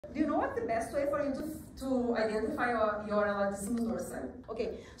Do you know what's the best way for you to identify your Latissimus dorsi?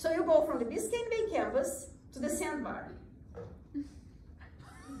 Okay, so you go from the Biscayne Bay campus to the sandbar.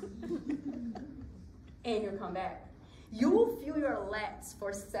 And you come back. You will feel your lats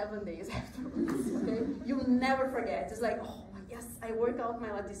for 7 days afterwards, okay? You'll never forget. It's like, oh, yes, I work out my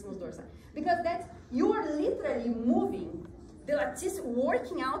Latissimus dorsi. Because you are literally moving the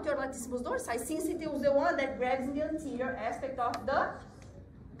working out your Latissimus dorsi, since it is the one that grabs in the anterior aspect of the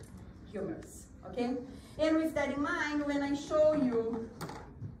humerus, okay? And with that in mind, when I show you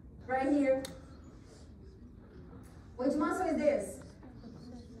right here, which muscle is this?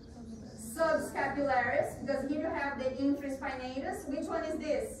 Subscapularis, because here you have the infraspinatus. Which one is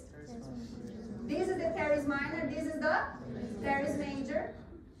this? This is the teres minor, this is the teres major.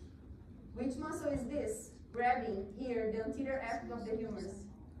 Which muscle is this? Grabbing here, the anterior aspect of the humerus.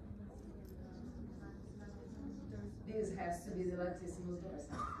 This has to be the Latissimus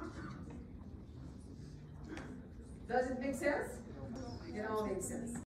dorsi. Does it make sense? It all makes sense.